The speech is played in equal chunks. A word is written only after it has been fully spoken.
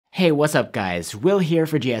Hey, what's up guys? Will here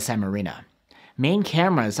for GSM Arena. Main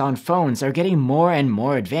cameras on phones are getting more and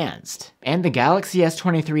more advanced, and the Galaxy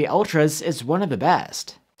S23 Ultras is one of the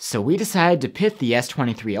best. So we decided to pit the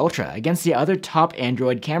S23 Ultra against the other top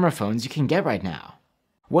Android camera phones you can get right now.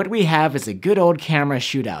 What we have is a good old camera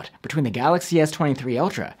shootout between the Galaxy S23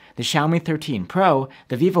 Ultra, the Xiaomi 13 Pro,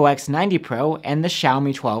 the Vivo X90 Pro, and the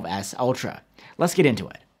Xiaomi 12S Ultra. Let's get into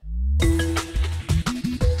it.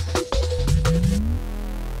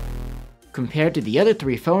 Compared to the other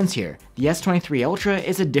three phones here, the S23 Ultra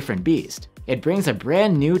is a different beast. It brings a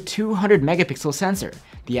brand new 200 megapixel sensor,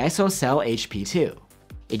 the ISOCELL HP2.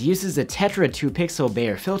 It uses a Tetra 2-pixel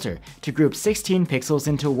Bayer filter to group 16 pixels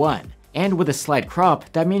into one, and with a slight crop,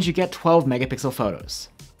 that means you get 12 megapixel photos.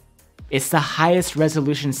 It's the highest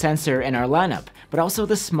resolution sensor in our lineup, but also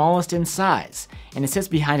the smallest in size, and it sits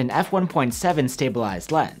behind an f1.7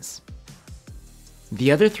 stabilized lens.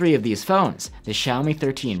 The other three of these phones, the Xiaomi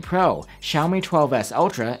 13 Pro, Xiaomi 12S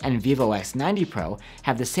Ultra, and Vivo X90 Pro,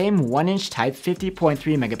 have the same 1-inch type 50.3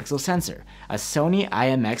 megapixel sensor, a Sony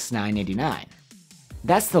IMX989.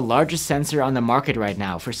 That's the largest sensor on the market right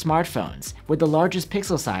now for smartphones, with the largest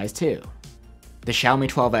pixel size too. The Xiaomi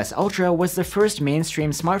 12S Ultra was the first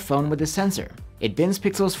mainstream smartphone with this sensor. It bins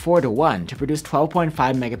pixels 4:1 to produce 12.5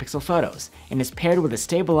 megapixel photos, and is paired with a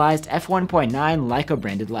stabilized f1.9 Leica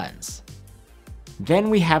branded lens.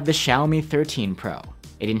 Then we have the Xiaomi 13 Pro.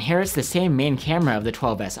 It inherits the same main camera of the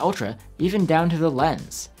 12S Ultra, even down to the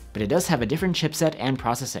lens, but it does have a different chipset and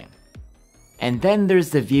processing. And then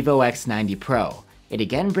there's the Vivo X90 Pro. It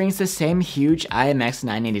again brings the same huge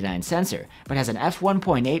IMX989 sensor, but has an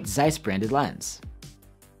f1.8 Zeiss branded lens.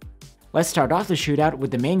 Let's start off the shootout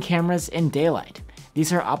with the main cameras in daylight.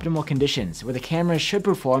 These are optimal conditions where the cameras should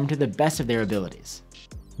perform to the best of their abilities.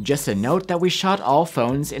 Just a note that we shot all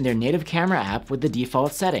phones in their native camera app with the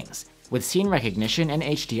default settings, with scene recognition and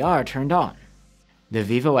HDR turned on. The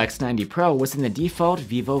Vivo X90 Pro was in the default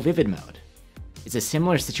Vivo Vivid mode. It's a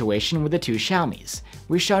similar situation with the two Xiaomis.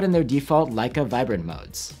 We shot in their default Leica Vibrant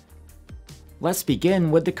modes. Let's begin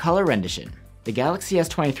with the color rendition. The Galaxy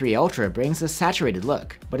S23 Ultra brings a saturated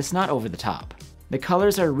look, but it's not over the top. The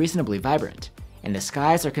colors are reasonably vibrant, and the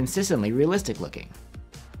skies are consistently realistic looking.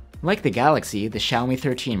 Like the Galaxy, the Xiaomi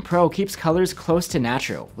 13 Pro keeps colors close to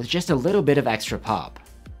natural with just a little bit of extra pop.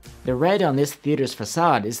 The red on this theater's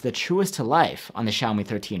facade is the truest to life on the Xiaomi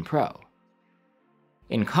 13 Pro.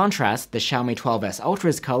 In contrast, the Xiaomi 12S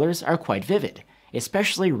Ultra's colors are quite vivid,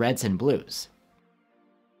 especially reds and blues.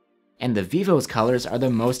 And the Vivo's colors are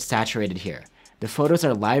the most saturated here. The photos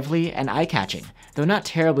are lively and eye-catching, though not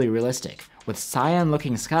terribly realistic, with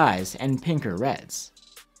cyan-looking skies and pinker reds.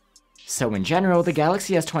 So in general, the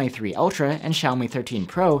Galaxy S23 Ultra and Xiaomi 13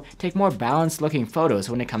 Pro take more balanced-looking photos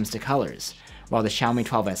when it comes to colors, while the Xiaomi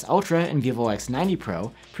 12S Ultra and Vivo X90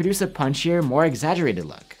 Pro produce a punchier, more exaggerated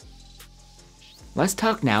look. Let's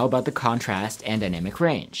talk now about the contrast and dynamic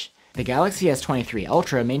range. The Galaxy S23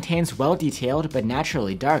 Ultra maintains well-detailed but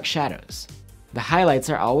naturally dark shadows. The highlights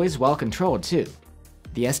are always well-controlled too.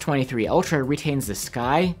 The S23 Ultra retains the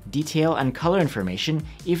sky, detail, and color information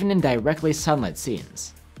even in directly sunlit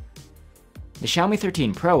scenes. The Xiaomi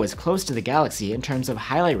 13 Pro is close to the Galaxy in terms of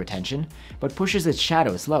highlight retention, but pushes its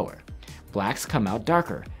shadows lower. Blacks come out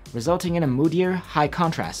darker, resulting in a moodier,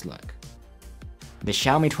 high-contrast look. The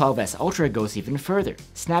Xiaomi 12S Ultra goes even further,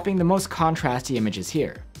 snapping the most contrasty images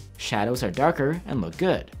here. Shadows are darker and look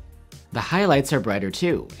good. The highlights are brighter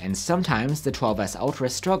too, and sometimes the 12S Ultra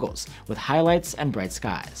struggles with highlights and bright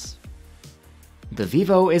skies. The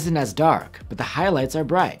Vivo isn't as dark, but the highlights are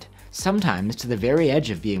bright, sometimes to the very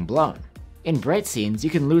edge of being blown. In bright scenes, you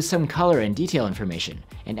can lose some color and detail information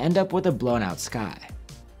and end up with a blown-out sky.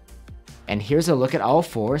 And here's a look at all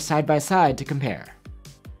four side by side to compare.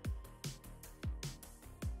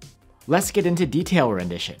 Let's get into detail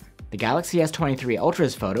rendition. The Galaxy S23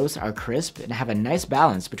 Ultra's photos are crisp and have a nice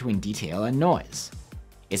balance between detail and noise.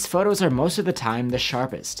 Its photos are most of the time the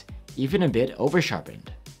sharpest, even a bit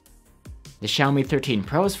over-sharpened. The Xiaomi 13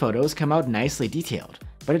 Pro's photos come out nicely detailed,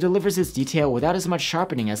 but it delivers its detail without as much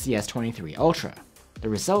sharpening as the S23 Ultra. The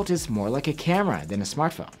result is more like a camera than a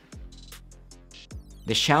smartphone.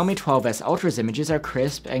 The Xiaomi 12S Ultra's images are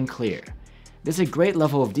crisp and clear. There's a great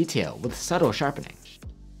level of detail with subtle sharpening.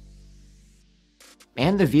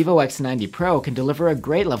 And the Vivo X90 Pro can deliver a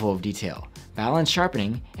great level of detail, balanced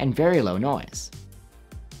sharpening, and very low noise.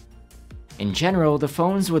 In general, the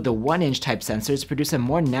phones with the 1-inch type sensors produce a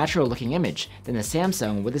more natural looking image than the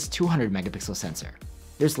Samsung with its 200 megapixel sensor.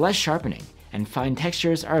 There's less sharpening, and fine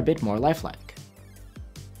textures are a bit more lifelike.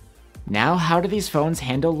 Now, how do these phones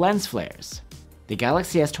handle lens flares? The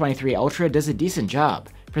Galaxy S23 Ultra does a decent job,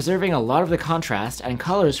 preserving a lot of the contrast and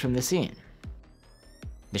colors from the scene.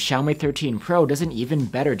 The Xiaomi 13 Pro does an even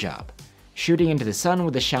better job. Shooting into the sun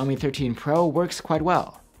with the Xiaomi 13 Pro works quite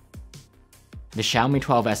well. The Xiaomi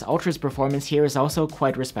 12S Ultra's performance here is also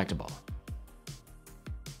quite respectable.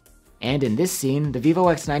 And in this scene, the Vivo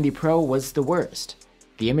X90 Pro was the worst.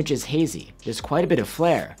 The image is hazy, there's quite a bit of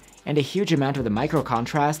flare, and a huge amount of the micro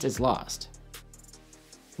contrast is lost.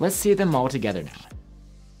 Let's see them all together now.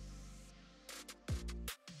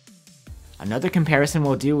 Another comparison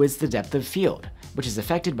we'll do is the depth of field, which is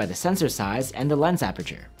affected by the sensor size and the lens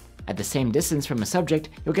aperture. At the same distance from a subject,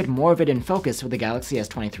 you'll get more of it in focus with the Galaxy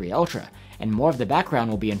S23 Ultra, and more of the background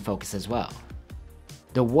will be in focus as well.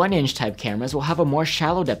 The 1-inch type cameras will have a more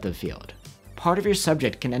shallow depth of field. Part of your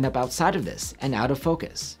subject can end up outside of this and out of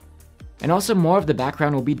focus. And also more of the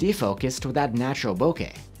background will be defocused with that natural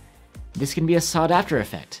bokeh. This can be a sought-after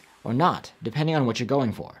effect, or not, depending on what you're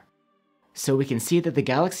going for. So we can see that the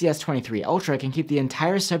Galaxy S23 Ultra can keep the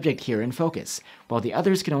entire subject here in focus, while the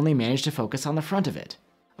others can only manage to focus on the front of it.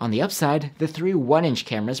 On the upside, the 3 1-inch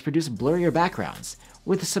cameras produce blurrier backgrounds,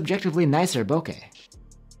 with subjectively nicer bokeh.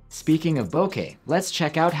 Speaking of bokeh, let's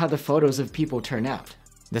check out how the photos of people turn out.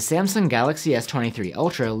 The Samsung Galaxy S23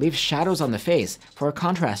 Ultra leaves shadows on the face for a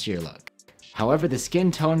contrastier look. However, the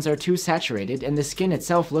skin tones are too saturated and the skin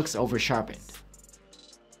itself looks over-sharpened.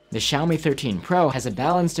 The Xiaomi 13 Pro has a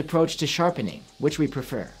balanced approach to sharpening, which we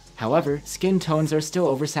prefer. However, skin tones are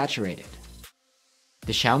still oversaturated.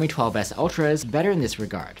 The Xiaomi 12S Ultra is better in this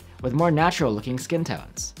regard, with more natural-looking skin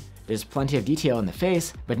tones. There's plenty of detail in the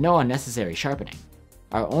face, but no unnecessary sharpening.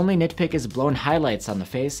 Our only nitpick is blown highlights on the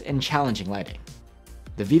face in challenging lighting.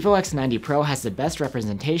 The Vivo X90 Pro has the best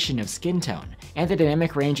representation of skin tone, and the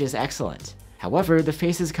dynamic range is excellent. However, the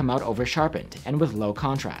faces come out over-sharpened and with low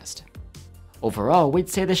contrast. Overall, we'd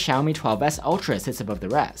say the Xiaomi 12S Ultra sits above the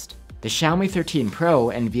rest. The Xiaomi 13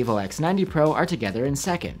 Pro and Vivo X90 Pro are together in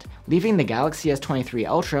second, leaving the Galaxy S23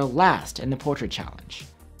 Ultra last in the portrait challenge.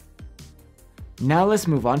 Now let's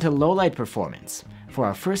move on to low-light performance. For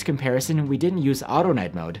our first comparison, we didn't use auto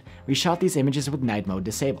night mode, we shot these images with night mode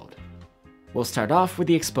disabled. We'll start off with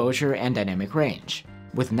the exposure and dynamic range.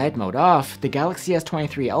 With night mode off, the Galaxy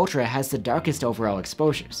S23 Ultra has the darkest overall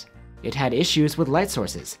exposures. It had issues with light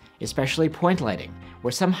sources, especially point lighting,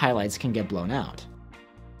 where some highlights can get blown out.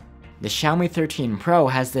 The Xiaomi 13 Pro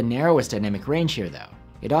has the narrowest dynamic range here though.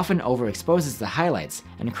 It often overexposes the highlights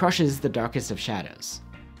and crushes the darkest of shadows.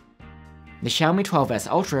 The Xiaomi 12S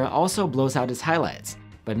Ultra also blows out its highlights,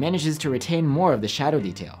 but manages to retain more of the shadow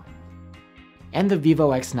detail. And the Vivo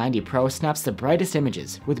X90 Pro snaps the brightest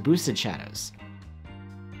images with boosted shadows.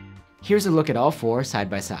 Here's a look at all four side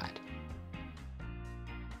by side.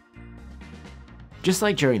 Just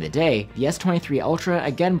like during the day, the S23 Ultra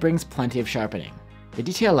again brings plenty of sharpening. The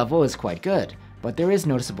detail level is quite good, but there is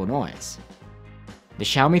noticeable noise. The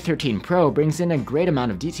Xiaomi 13 Pro brings in a great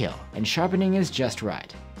amount of detail, and sharpening is just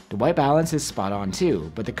right. The white balance is spot on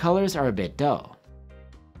too, but the colors are a bit dull.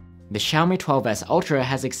 The Xiaomi 12S Ultra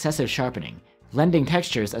has excessive sharpening, lending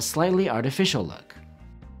textures a slightly artificial look.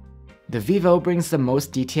 The Vivo brings the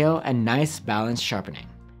most detail and nice balanced sharpening.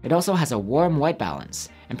 It also has a warm white balance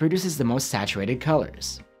and produces the most saturated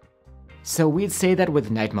colors. So we'd say that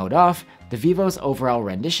with night mode off, the Vivo's overall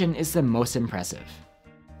rendition is the most impressive.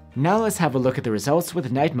 Now let's have a look at the results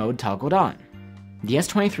with night mode toggled on. The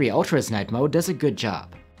S23 Ultra's night mode does a good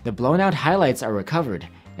job. The blown out highlights are recovered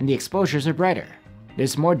and the exposures are brighter.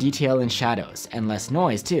 There's more detail in shadows and less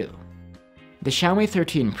noise too. The Xiaomi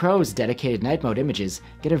 13 Pro's dedicated night mode images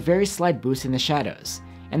get a very slight boost in the shadows,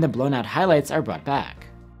 and the blown out highlights are brought back.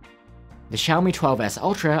 The Xiaomi 12S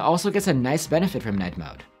Ultra also gets a nice benefit from night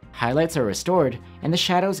mode. Highlights are restored, and the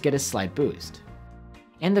shadows get a slight boost.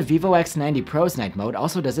 And the Vivo X90 Pro's night mode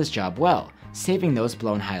also does its job well, saving those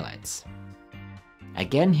blown highlights.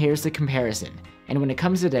 Again, here's the comparison, and when it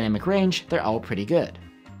comes to dynamic range, they're all pretty good.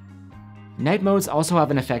 Night modes also have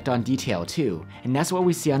an effect on detail too, and that's what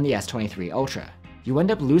we see on the S23 Ultra. You end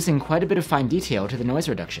up losing quite a bit of fine detail to the noise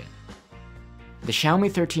reduction. The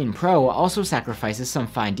Xiaomi 13 Pro also sacrifices some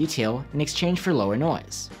fine detail in exchange for lower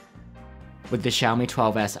noise. With the Xiaomi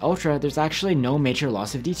 12S Ultra, there's actually no major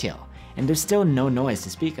loss of detail, and there's still no noise to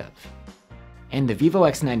speak of. And the Vivo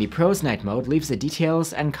X90 Pro's night mode leaves the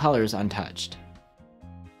details and colors untouched.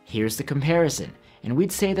 Here's the comparison, and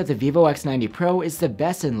we'd say that the Vivo X90 Pro is the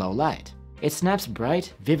best in low light. It snaps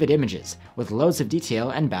bright, vivid images with loads of detail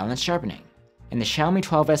and balanced sharpening, and the Xiaomi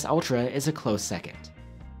 12S Ultra is a close second.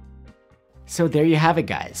 So there you have it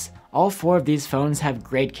guys. All four of these phones have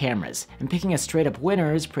great cameras, and picking a straight up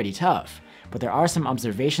winner is pretty tough, but there are some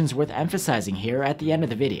observations worth emphasizing here at the end of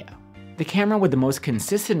the video. The camera with the most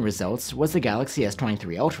consistent results was the Galaxy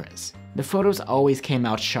S23 Ultras. The photos always came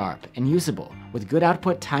out sharp and usable, with good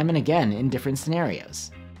output time and again in different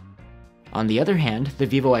scenarios. On the other hand, the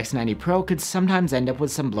Vivo X90 Pro could sometimes end up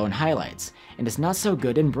with some blown highlights, and is not so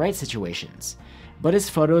good in bright situations. But its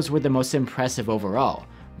photos were the most impressive overall,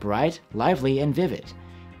 bright, lively, and vivid,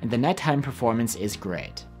 and the nighttime performance is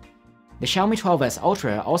great. The Xiaomi 12S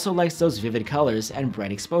Ultra also likes those vivid colors and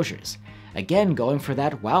bright exposures, again going for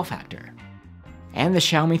that wow factor. And the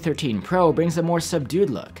Xiaomi 13 Pro brings a more subdued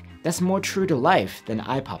look that's more true to life than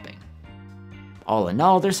eye-popping. All in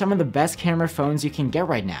all, they're some of the best camera phones you can get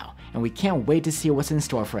right now, and we can't wait to see what's in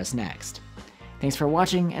store for us next. Thanks for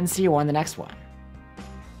watching, and see you on the next one.